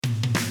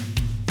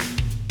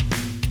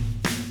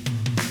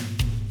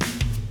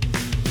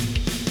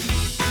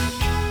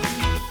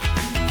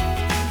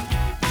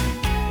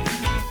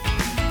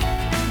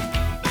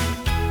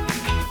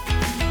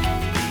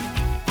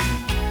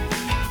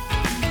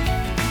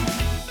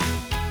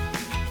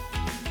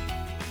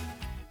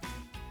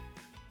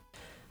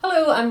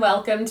Hello and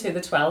welcome to the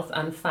 12th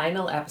and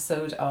final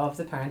episode of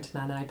the Parent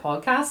and I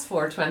podcast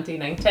for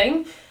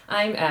 2019.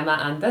 I'm Emma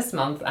and this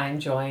month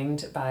I'm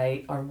joined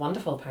by our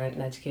wonderful Parent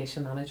and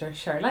Education Manager,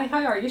 Shirley.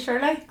 How are you,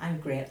 Shirley? I'm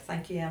great,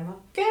 thank you, Emma.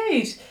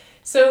 Good.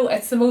 So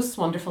it's the most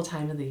wonderful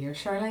time of the year,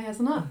 Shirley,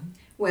 isn't it?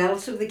 Well,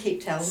 so they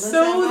keep telling us,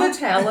 So Emma. they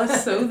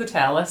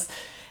tell us,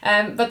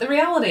 but the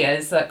reality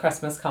is that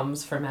Christmas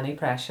comes with many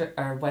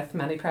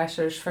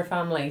pressures for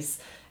families,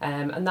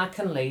 and that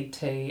can lead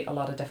to a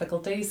lot of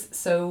difficulties.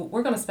 So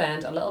we're going to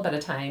spend a little bit of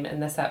time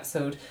in this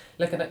episode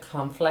looking at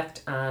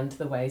conflict and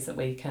the ways that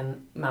we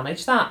can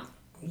manage that.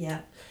 Yeah.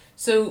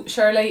 So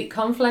Shirley,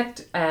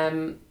 conflict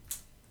in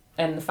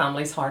the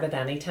family's hard at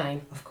any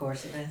time. Of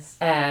course it is.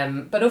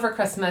 But over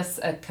Christmas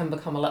it can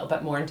become a little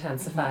bit more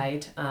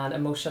intensified and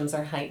emotions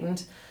are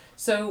heightened.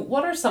 So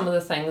what are some of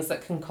the things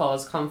that can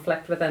cause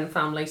conflict within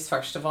families,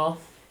 first of all?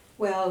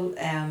 Well,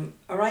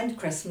 around the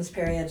Christmas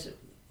period,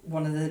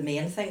 one of the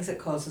main things that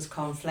causes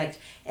conflict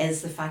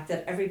is the fact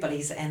that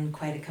everybody's in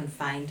quite a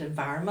confined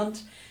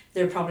environment.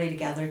 They're probably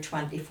together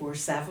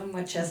 24/7,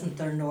 which isn't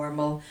their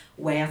normal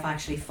way of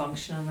actually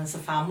functioning as a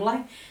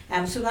family.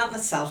 So that in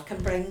itself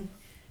can bring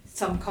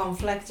some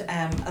conflict.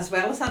 As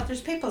well as that,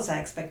 there's people's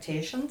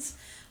expectations.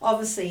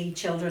 Obviously,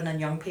 children and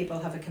young people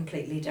have a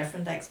completely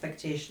different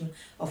expectation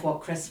of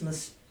what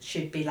Christmas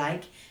should be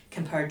like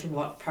compared to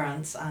what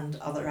parents and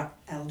other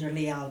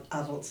elderly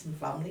adults in the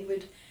family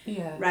would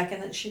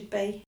reckon it should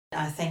be.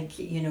 I think,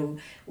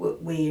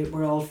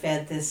 we're all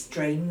fed this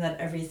dream that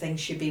everything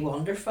should be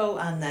wonderful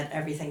and that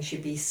everything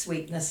should be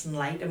sweetness and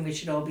light, and we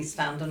should all be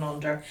standing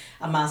under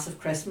a massive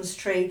Christmas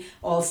tree,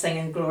 all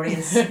singing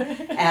glorious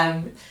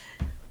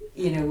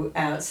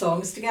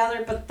songs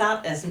together, but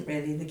that isn't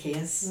really the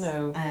case.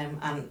 No.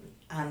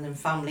 And in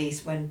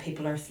families, when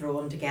people are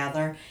thrown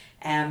together,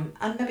 and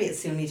maybe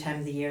it's the only time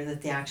of the year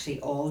that they actually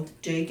all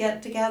do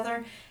get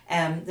together,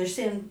 they're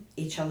seeing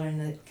each other in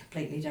a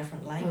completely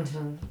different light.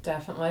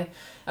 Definitely.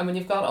 And when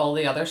you've got all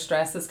the other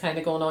stresses kind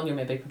of going on, you're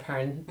maybe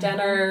preparing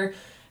dinner,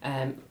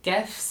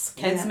 gifts,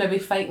 kids maybe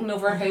fighting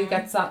over who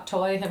gets that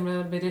toy, and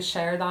maybe to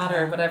share that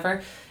or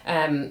whatever.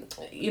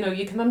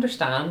 You can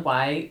understand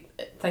why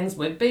things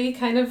would be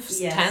kind of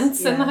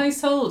tense in the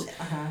household.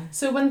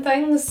 So when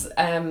things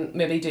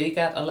maybe do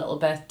get a little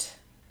bit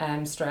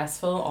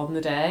stressful on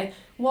the day,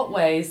 what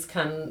ways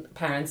can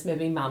parents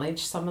maybe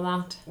manage some of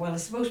that? Well, I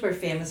suppose we're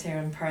famous here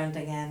in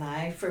Parenting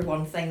NI for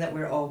one thing that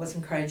we're always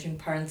encouraging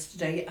parents to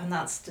do, and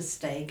that's to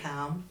stay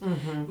calm.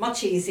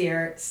 Much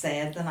easier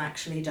said than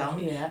actually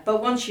done.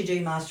 But once you do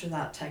master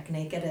that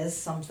technique, it is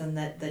something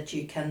that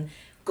you can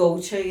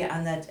go to,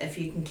 and that if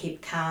you can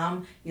keep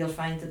calm, you'll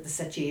find that the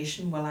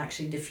situation will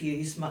actually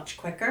diffuse much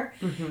quicker.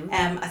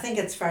 I think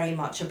it's very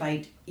much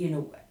about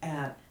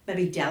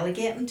maybe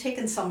delegating,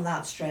 taking some of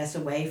that stress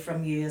away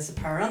from you as a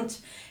parent.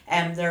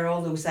 There are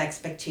all those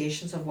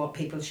expectations of what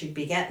people should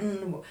be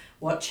getting,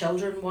 what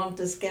children want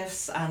as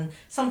gifts, and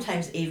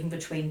sometimes even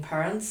between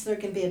parents there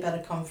can be a bit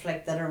of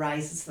conflict that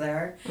arises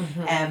there,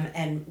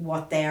 and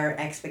what their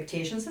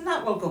expectations, and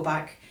that will go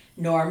back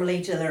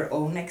normally to their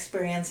own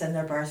experience in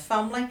their birth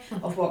family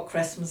of what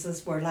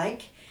Christmases were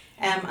like.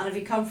 And if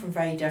you come from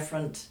very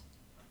different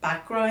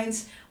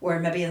backgrounds, where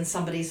maybe in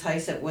somebody's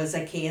house it was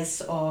a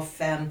case of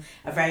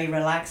a very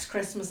relaxed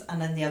Christmas,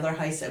 and in the other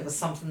house it was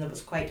something that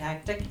was quite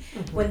hectic,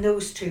 when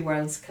those two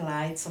worlds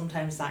collide,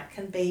 sometimes that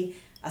can be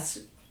a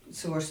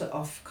source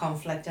of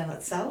conflict in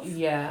itself.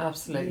 Yeah,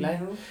 absolutely.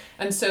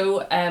 And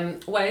so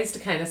ways to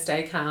kind of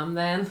stay calm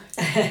then.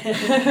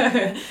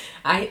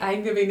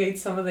 I maybe need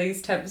some of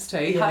these tips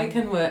too. How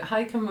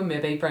can we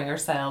maybe bring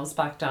ourselves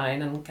back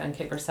down and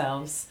keep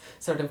ourselves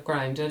sort of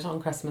grounded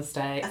on Christmas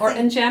Day,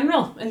 in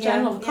general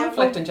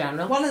conflict in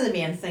general? One of the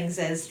main things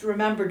is to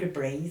remember to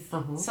breathe.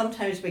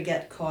 Sometimes we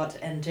get caught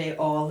into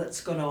all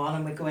that's going on,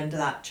 and we go into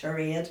that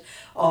tirade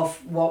of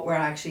what we're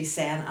actually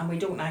saying, and we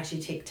don't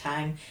actually take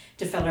time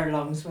to fill our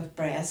lungs with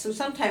breath. So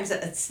sometimes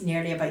it's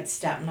nearly about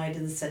stepping out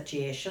of the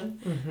situation,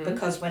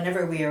 because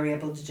whenever we are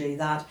able to do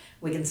that,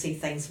 we can see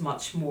things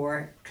much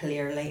more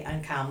clearly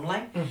and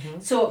calmly.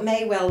 So it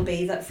may well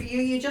be that for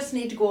you just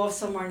need to go off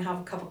somewhere and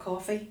have a cup of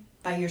coffee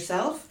by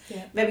yourself.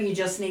 Maybe you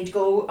just need to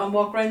go and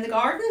walk around the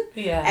garden.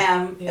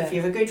 If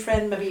you have a good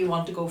friend, maybe you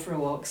want to go for a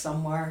walk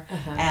somewhere,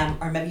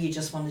 or maybe you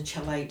just want to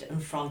chill out in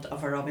front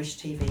of a rubbish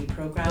TV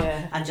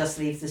programme and just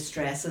leave the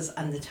stresses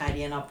and the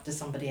tidying up to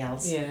somebody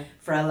else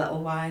for a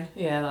little while.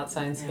 That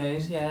sounds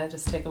good.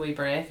 Just take a wee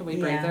break, a wee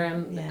breather,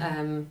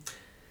 and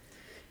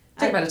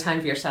take a bit of time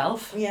for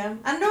yourself.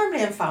 And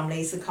normally in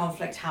families the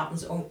conflict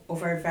happens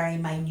over very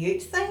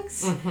minute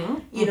things.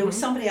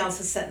 Somebody else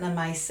is sitting in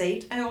my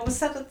seat, I always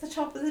sit at the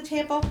top of the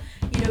table.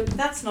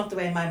 That's not the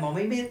way my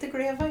mummy made the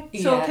gravy.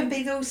 So it can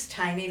be those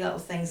tiny little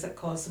things that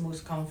cause the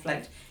most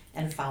conflict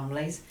in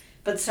families.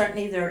 But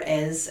certainly there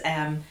is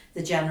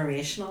the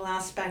generational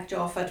aspect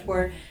of it,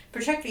 where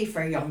particularly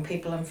for young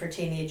people and for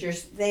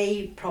teenagers,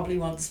 they probably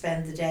want to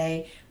spend the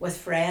day with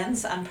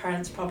friends, and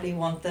parents probably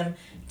want them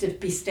to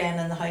be staying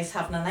in the house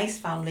having a nice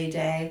family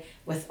day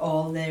with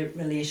all the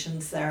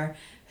relations there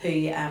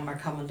who are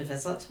coming to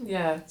visit.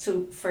 Yeah.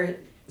 So for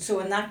So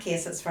in that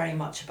case, it's very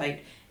much about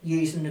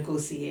using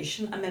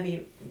negotiation and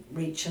maybe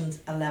reaching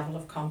a level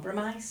of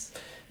compromise.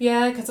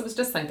 Yeah, because I was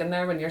just thinking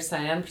there when you're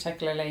saying,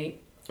 particularly,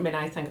 I mean,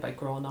 I think about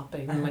growing up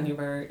even when you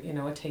were, you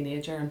know, a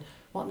teenager and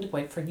wanting to go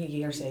out for New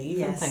Year's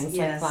Eve and things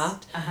like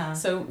that.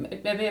 So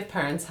maybe if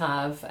parents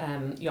have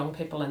young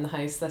people in the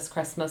house this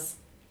Christmas,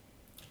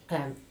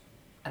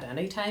 at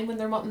any time when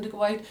they're wanting to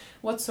go out,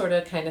 what sort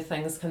of kind of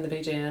things can they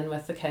be doing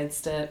with the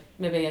kids to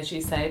maybe, as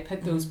you say,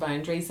 put those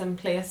boundaries in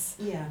place?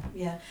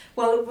 Yeah.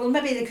 Well,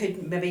 maybe they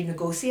could maybe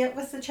negotiate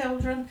with the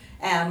children,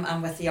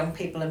 and with the young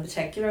people in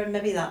particular, and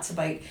maybe that's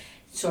about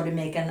sort of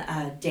making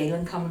a deal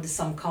and coming to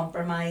some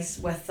compromise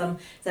with them,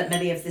 that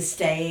maybe if they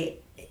stay,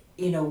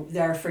 you know,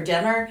 there for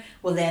dinner,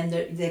 well then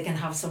they can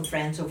have some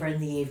friends over in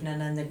the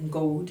evening and they can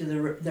go to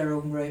their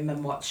own room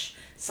and watch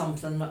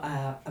something,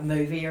 a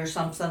movie or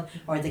something,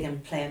 or they can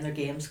play on their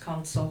games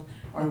console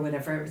or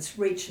whatever. It's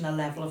reaching a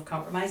level of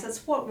compromise.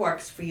 It's what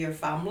works for your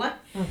family,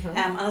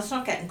 and it's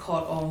not getting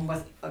caught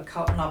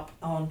up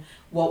on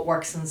what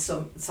works in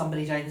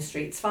somebody down the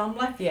street's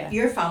family.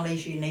 Your family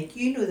is unique.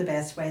 You know the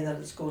best way that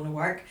it's going to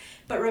work.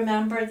 But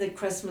remember that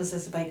Christmas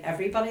is about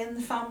everybody in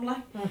the family.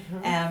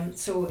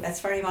 So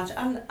it's very much,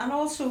 and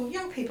also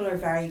young people are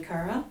very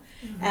caring.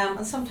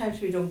 And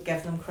sometimes we don't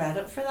give them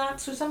credit for that.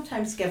 So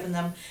sometimes giving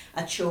them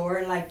a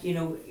chore, like, you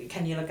know,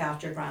 can you look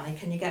after Granny?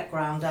 Can you get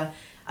Granda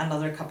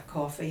another cup of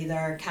coffee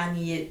there? Can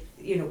you,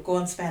 you know, go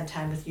and spend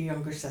time with your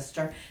younger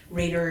sister,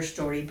 read her a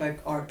storybook,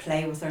 or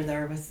play with her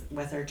there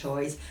with her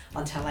toys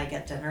until I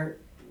get dinner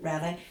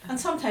ready? And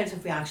sometimes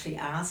if we actually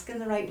ask in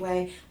the right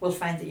way, we'll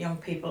find that young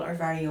people are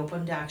very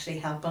open to actually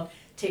helping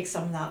take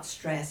some of that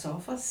stress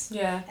off us.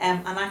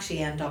 And actually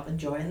end up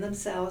enjoying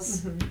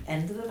themselves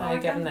into the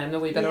bargain. Giving them a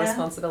wee bit of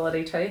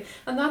responsibility too.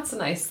 And that's a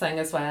nice thing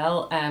as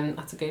well.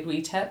 That's a good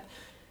wee tip.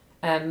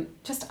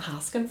 Just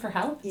asking for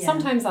help.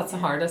 Sometimes that's the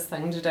hardest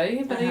thing to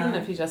do, but even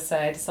if you just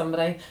say to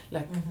somebody,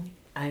 look,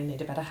 I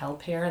need a bit of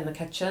help here in the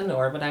kitchen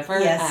or whatever,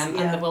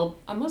 and they will,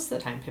 and most of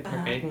the time people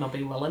are good and they'll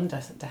be willing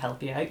to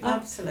help you out.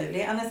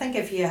 Absolutely. And I think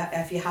if you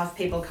have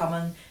people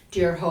coming to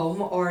your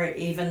home, or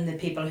even the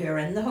people who are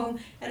in the home,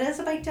 it is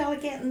about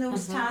delegating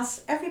those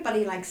tasks.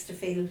 Everybody likes to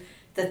feel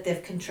that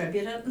they've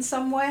contributed in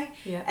some way.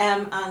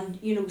 And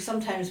you know,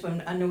 sometimes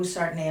when, I know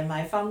certainly in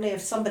my family,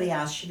 if somebody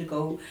asks you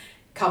to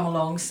come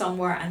along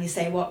somewhere and you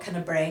say, what can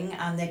I bring?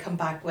 And they come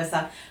back with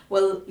a,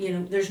 well, you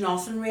know, there's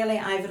nothing really,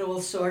 I have it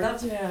all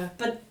sorted.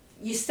 But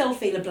you still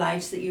feel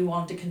obliged that you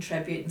want to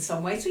contribute in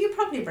some way. So you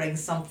probably bring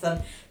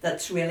something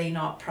that's really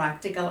not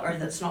practical, or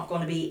that's not going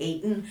to be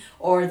eaten,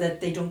 or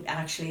that they don't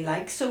actually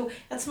like. So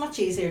it's much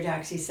easier to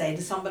actually say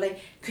to somebody,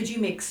 could you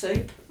make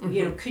soup?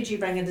 You know, could you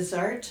bring a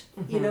dessert?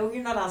 You know,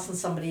 you're not asking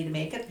somebody to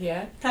make it.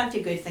 Plenty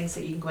of good things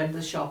that you can go into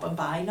the shop and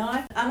buy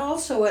now. And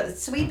also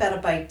it's a wee bit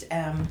about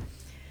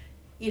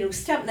you know,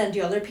 stepping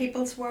into other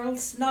people's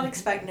worlds, not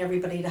expecting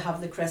everybody to have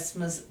the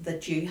Christmas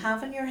that you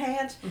have in your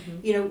head.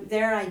 You know,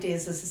 their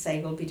ideas, as I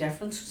say, will be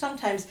different. So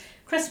sometimes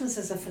Christmas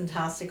is a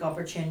fantastic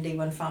opportunity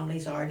when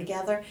families are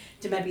together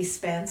to maybe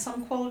spend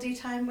some quality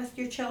time with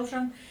your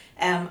children,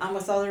 and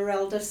with other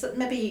relatives that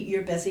maybe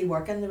you're busy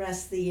working the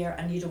rest of the year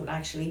and you don't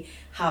actually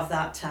have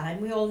that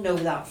time. We all know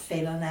that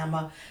feeling,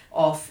 Emma,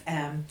 of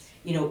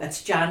you know,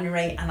 it's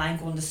January and I'm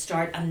going to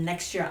start, and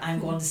next year I'm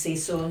going to see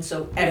so and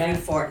so every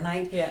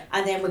fortnight,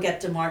 and then we get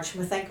to March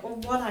and we think, oh,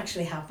 what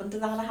actually happened to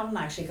that? I haven't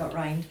actually got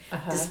round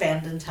to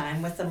spending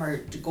time with them, or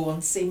to go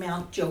and see my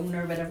Aunt Joan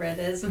or whatever it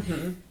is.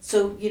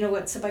 So, you know,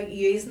 it's about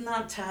using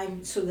that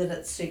time so that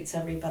it suits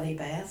everybody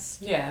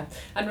best.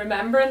 And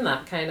remembering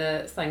that kind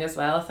of thing as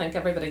well. I think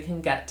everybody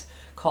can get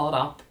caught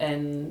up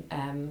in,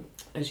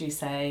 as you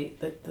say,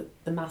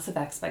 the massive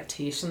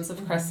expectations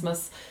of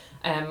Christmas,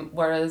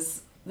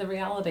 whereas the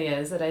reality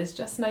is, it is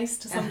just nice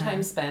to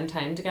sometimes spend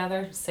time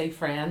together, see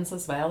friends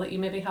as well that you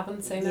maybe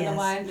haven't seen in a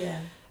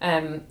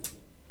while.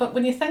 But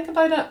when you think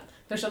about it,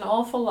 there's an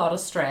awful lot of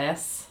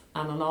stress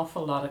and an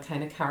awful lot of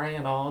kind of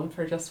carrying on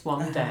for just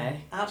one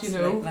day.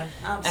 Absolutely. You know?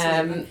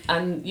 Absolutely.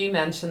 And you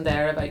mentioned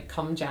there about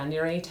come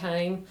January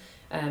time,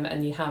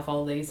 and you have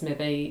all these,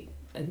 maybe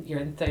you're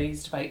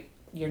enthused about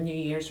your New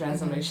Year's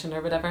resolution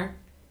or whatever.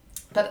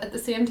 But at the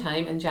same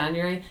time, in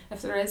January,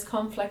 if there is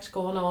conflict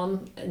going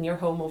on in your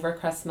home over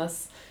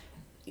Christmas,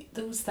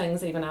 those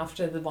things, even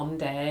after the one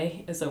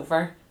day is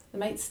over, they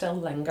might still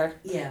linger.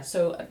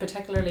 So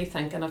particularly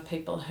thinking of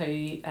people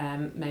who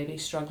may be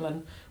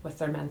struggling with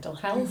their mental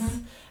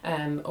health,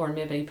 or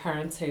maybe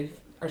parents who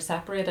are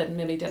separated and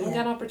maybe didn't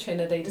get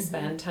opportunity to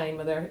spend time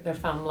with their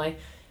family.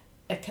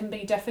 It can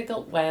be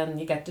difficult when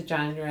you get to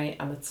January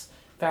and it's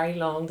very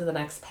long to the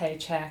next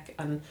paycheck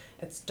and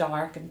it's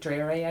dark and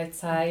dreary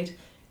outside.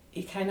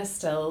 You kind of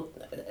still,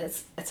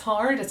 it's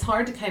hard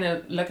to kind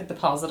of look at the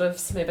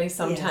positives maybe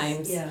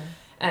sometimes.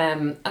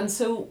 And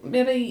so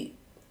maybe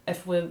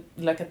if we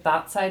look at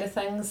that side of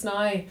things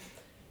now,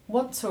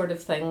 What sort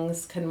of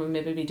things can we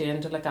maybe be doing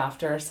to look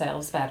after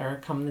ourselves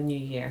better come the new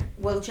year?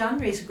 Well,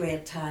 January is a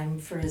great time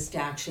for us to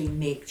actually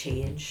make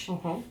change.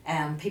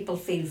 People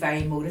feel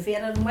very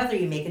motivated, and whether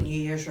you make a New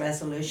Year's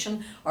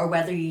resolution or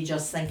whether you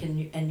just think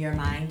in your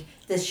mind,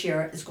 this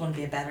year is going to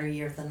be a better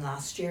year than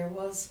last year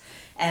was.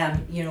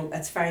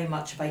 It's very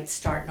much about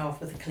starting off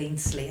with a clean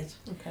slate.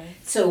 Okay.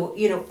 So,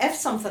 if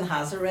something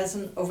has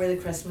arisen over the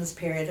Christmas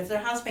period, if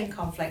there has been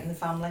conflict in the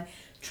family,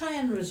 try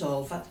and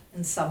resolve it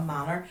in some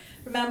manner.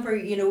 Remember,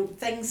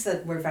 things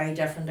that were very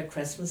different at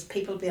Christmas,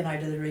 people being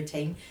out of the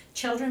routine,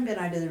 children being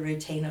out of the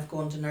routine of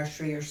going to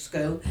nursery or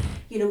school.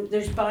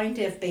 There's bound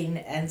to have been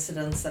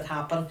incidents that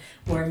happen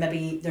where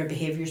maybe their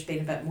behaviour's been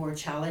a bit more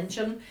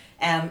challenging.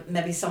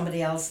 Maybe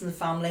somebody else in the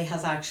family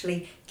has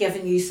actually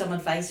given you some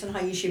advice on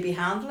how you should be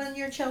handling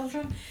your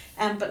children.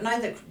 But now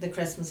that the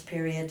Christmas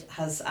period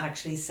has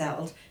actually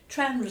settled,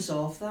 try and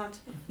resolve that.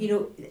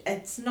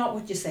 It's not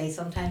what you say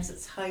sometimes,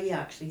 it's how you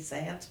actually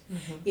say it.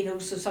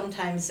 So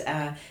sometimes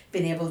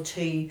being able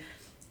to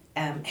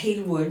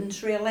heal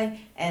wounds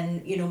really,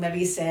 and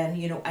maybe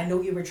saying, I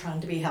know you were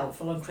trying to be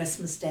helpful on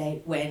Christmas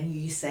Day when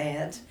you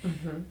said,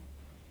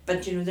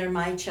 but they're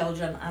my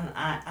children, and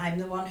I'm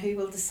the one who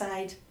will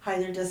decide how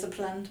they're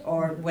disciplined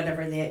or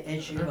whatever the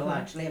issue will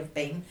actually have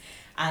been.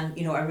 And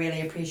I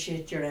really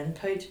appreciate your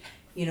input.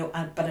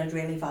 But I'd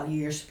really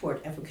value your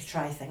support if we could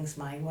try things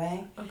my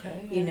way.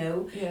 Okay.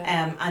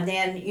 Yeah. And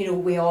then,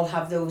 we all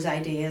have those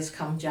ideas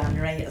come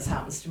January, as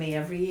happens to me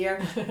every year.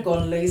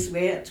 Going to lose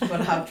weight, going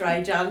to have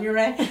dry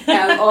January.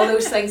 All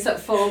those things that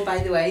fall by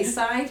the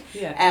wayside.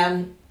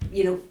 Yeah.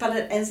 But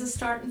it is a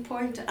starting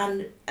point,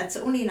 and it's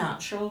only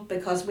natural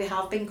because we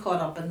have been caught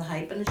up in the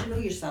hype. And as you know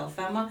yourself,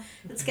 Emma,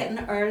 it's getting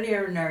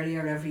earlier and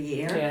earlier every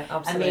year. Yeah,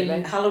 absolutely. I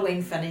mean,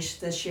 Halloween finished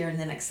this year, and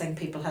the next thing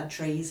people had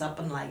trees up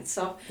and lights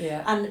up.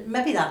 Yeah. And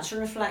maybe that's a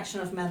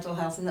reflection of mental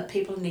health, and that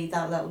people need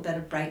that little bit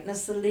of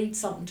brightness. They need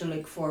something to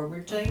look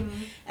forward to.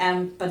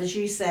 But as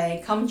you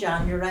say, come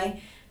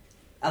January,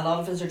 a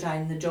lot of us are down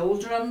in the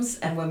doldrums,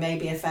 and we may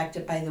be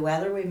affected by the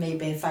weather, we may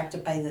be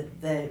affected by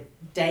the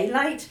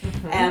daylight,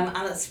 and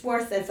it's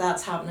worth, if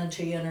that's happening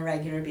to you on a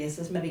regular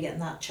basis, maybe getting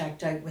that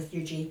checked out with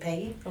your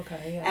GP.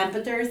 Okay, yeah.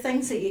 But there are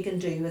things that you can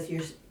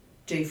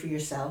do for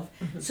yourself.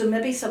 So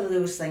maybe some of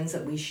those things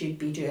that we should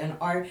be doing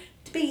are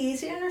to be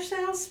easy on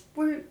ourselves.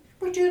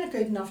 We're doing a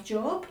good enough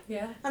job.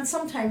 Yeah. And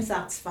sometimes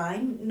that's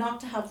fine,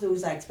 not to have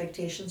those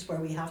expectations where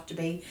we have to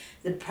be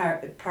the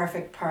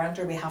perfect parent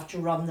or we have to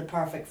run the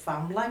perfect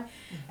family.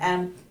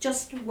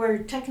 Just we're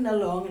ticking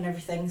along and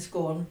everything's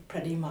going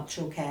pretty much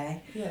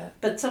okay. Yeah.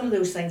 But some of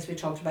those things we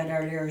talked about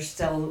earlier are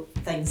still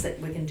things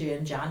that we can do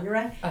in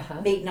January.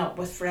 Meeting up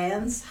with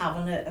friends,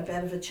 having a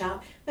bit of a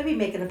chat, maybe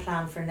making a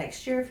plan for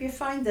next year. If you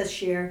find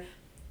this year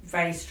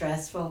very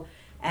stressful,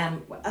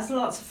 as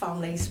lots of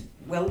families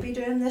will be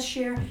doing this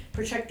year,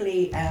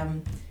 particularly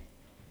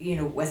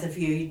with a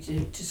view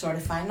to sort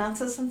of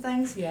finances and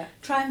things,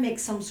 try and make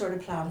some sort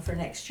of plan for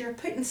next year.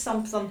 Putting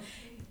something,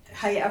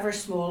 however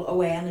small,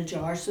 away in a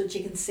jar so that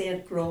you can see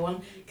it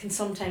growing can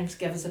sometimes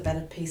give us a bit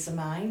of peace of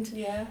mind.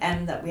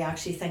 That we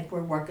actually think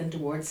we're working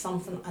towards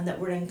something and that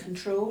we're in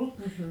control.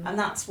 And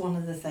that's one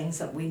of the things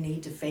that we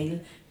need to feel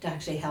to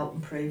actually help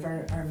improve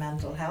our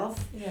mental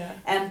health.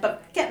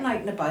 But getting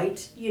out and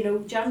about,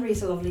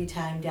 January's a lovely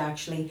time to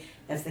actually,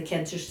 if the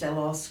kids are still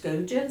off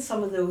school, doing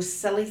some of those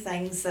silly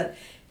things that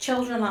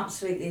children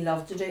absolutely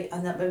love to do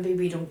and that maybe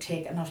we don't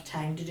take enough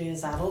time to do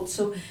as adults.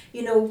 So,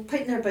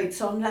 putting their boots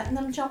on, letting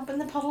them jump in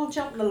the puddle,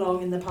 jumping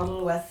along in the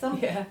puddle with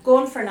them,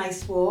 going for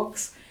nice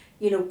walks,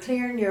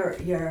 clearing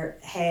your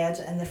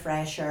head in the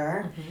fresh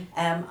air,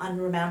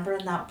 and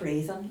remembering that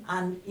breathing,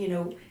 and,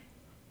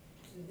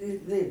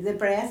 the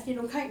breath,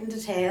 counting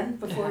to 10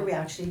 before we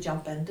actually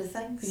jump into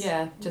things.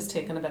 Yeah, just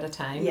taking a bit of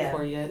time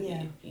before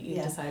you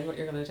decide what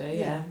you're going to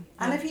do.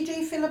 And if you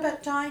do feel a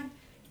bit down,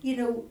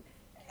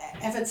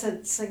 if it's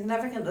a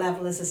significant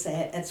level, as I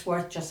say, it's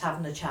worth just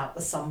having a chat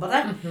with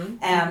somebody.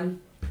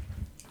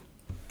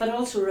 But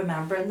also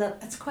remembering that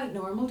it's quite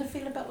normal to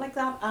feel a bit like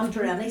that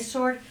after any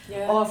sort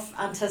of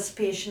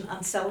anticipation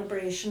and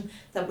celebration,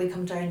 that we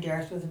come down to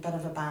earth with a bit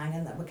of a bang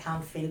and that we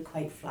can feel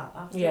quite flat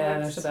afterwards. Yeah,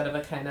 there's a bit of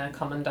a kind of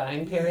coming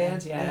down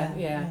period.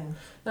 Yeah.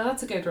 No,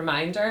 that's a good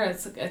reminder.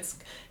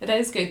 It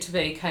is good to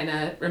be kind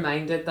of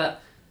reminded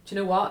that, do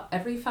you know what,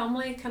 every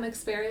family can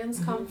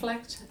experience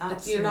conflict.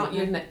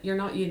 Absolutely. You're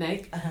not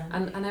unique,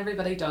 and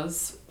everybody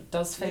does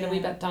feel a wee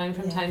bit down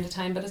from time to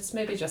time, but it's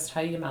maybe just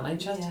how you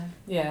manage it.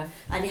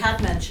 And you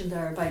had mentioned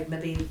there about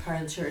maybe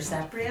parents who are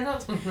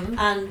separated,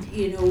 and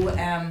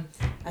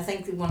I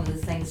think that one of the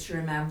things to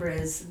remember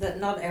is that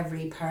not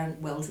every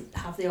parent will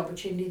have the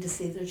opportunity to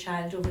see their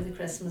child over the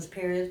Christmas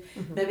period.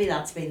 Maybe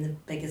that's been the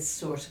biggest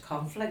source of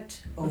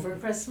conflict over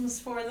Christmas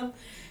for them.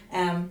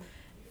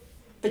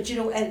 But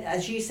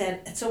as you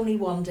said, it's only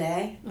one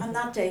day, and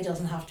that day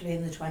doesn't have to be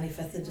in the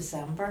 25th of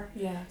December.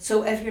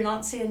 So if you're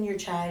not seeing your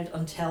child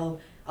until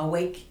a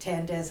week,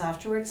 10 days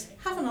afterwards,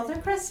 have another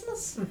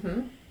Christmas.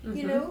 Do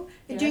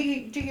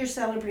your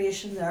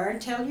celebration there,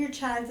 and tell your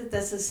child that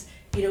this is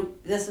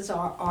this is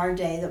our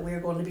day that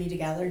we're going to be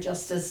together,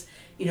 just as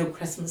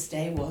Christmas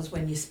Day was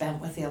when you spent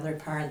with the other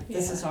parent.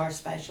 This is our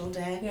special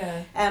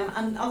day.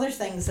 And other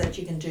things that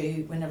you can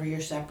do whenever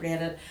you're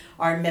separated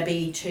are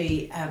maybe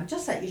to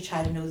just let your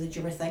child know that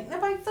you were thinking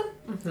about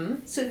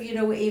them. So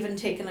even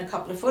taking a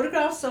couple of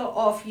photographs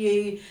of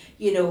you,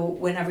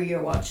 whenever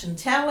you're watching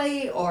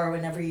telly or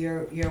whenever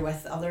you're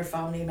with other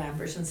family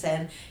members, and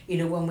saying,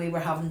 when we were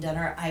having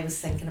dinner, I was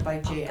thinking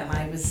about you, and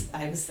I was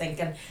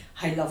thinking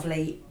how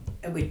lovely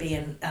it would be,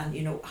 and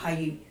how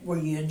were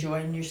you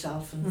enjoying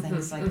yourself and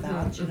things like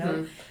that.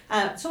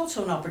 It's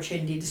also an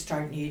opportunity to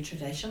start new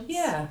traditions.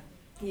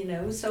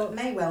 So it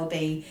may well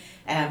be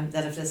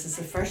that if this is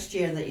the first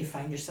year that you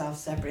find yourself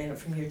separated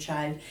from your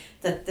child,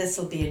 that this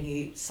will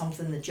be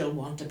something that you'll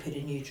want to put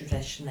a new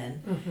tradition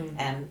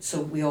in.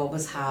 So we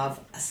always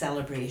have a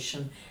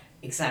celebration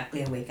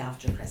exactly a week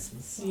after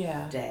Christmas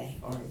Day,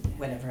 or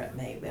whatever it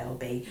may well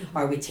be,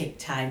 or we take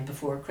time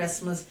before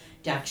Christmas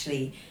to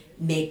actually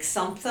make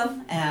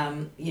something,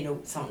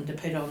 something to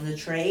put on the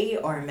tree,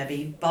 or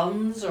maybe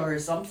buns or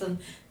something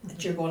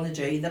that you're going to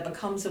do that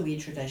becomes a wee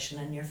tradition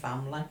in your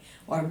family.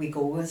 Or we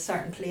go to a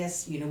certain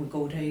place, we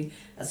go to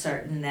a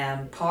certain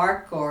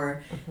park,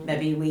 or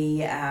maybe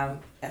we,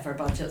 if our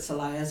budgets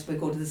allow us, we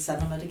go to the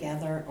cinema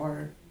together,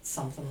 or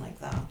something like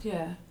that.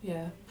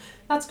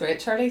 That's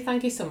great, Shirley.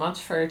 Thank you so much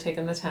for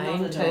taking the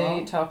time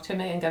to talk to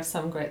me and give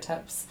some great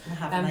tips. And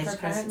have a nice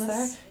Christmas.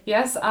 There.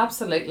 Yes,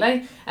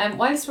 absolutely.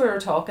 Whilst we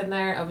were talking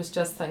there, I was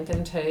just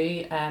thinking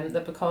too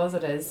that because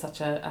it is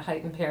such a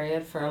heightened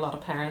period for a lot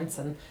of parents,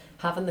 and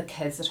having the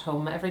kids at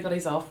home,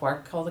 everybody's off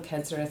work, all the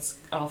kids are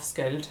off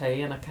school too,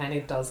 and it kind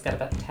of does get a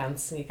bit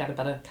tense and you get a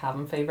bit of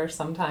cabin fever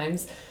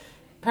sometimes.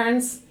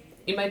 Parents,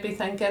 you might be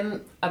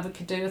thinking we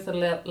could do with a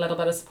little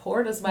bit of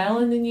support as well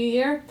in the new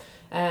year.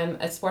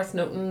 It's worth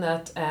noting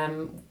that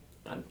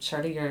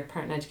Shirley, you're a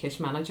parent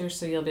education manager,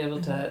 so you'll be able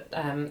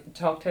to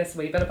talk to us a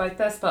wee bit about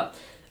this, but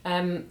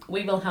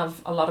we will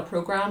have a lot of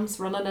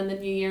programmes running in the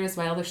new year as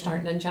well. They're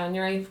starting in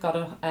January. We've got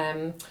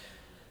a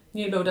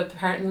new load of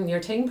parent in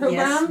your team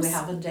programmes. Yes, we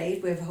have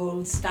indeed. We have a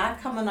whole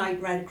stack coming out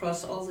right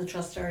across all the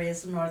trust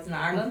areas in Northern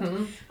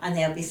Ireland, and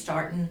they'll be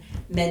starting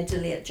mid to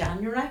late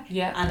January.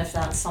 And if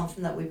that's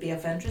something that would be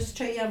of interest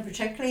to you, and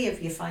particularly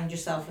if you find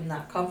yourself in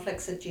that conflict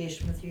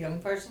situation with your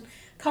young person,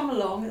 come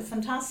along. It's a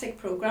fantastic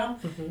programme.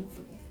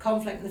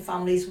 Conflict in the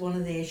family is one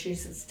of the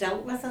issues that's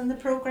dealt with in the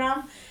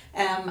programme,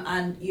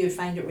 and you'll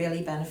find it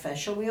really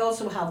beneficial. We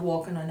also have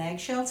Walking on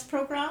Eggshells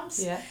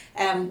programmes,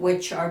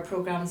 which are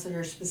programmes that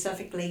are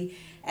specifically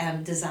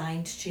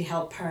designed to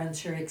help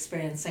parents who are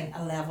experiencing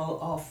a level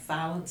of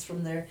violence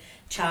from their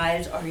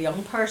child or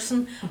young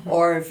person,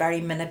 or very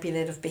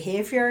manipulative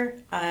behaviour,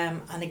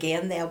 and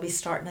again they'll be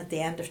starting at the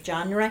end of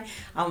January.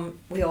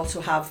 We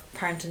also have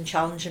parenting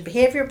challenge and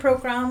behaviour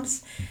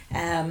programmes,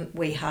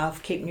 we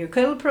have keeping your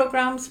cool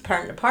programmes,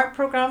 parent apart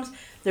programmes.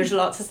 There's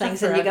lots of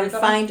things, and you can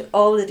find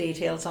all the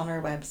details on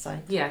our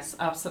website. Yes,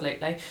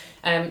 absolutely.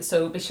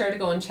 So be sure to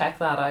go and check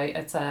that out.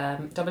 It's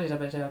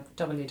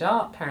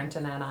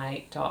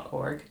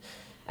www.parentingni.org.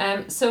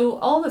 So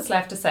all that's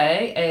left to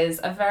say is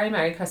a very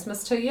Merry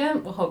Christmas to you.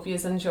 We hope you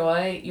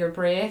enjoy your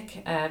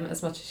break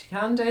as much as you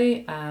can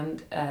do,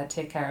 and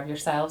take care of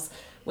yourselves.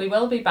 We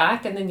will be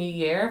back in the new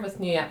year with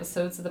new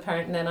episodes of the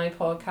Parenting NI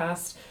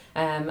podcast,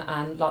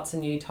 and lots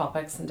of new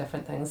topics and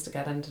different things to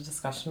get into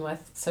discussion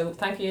with. So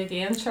thank you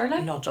again,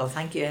 Shirley. Not at all.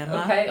 Thank you,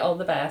 Emma. Okay, all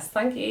the best.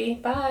 Thank you.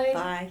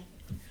 Bye.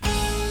 Bye.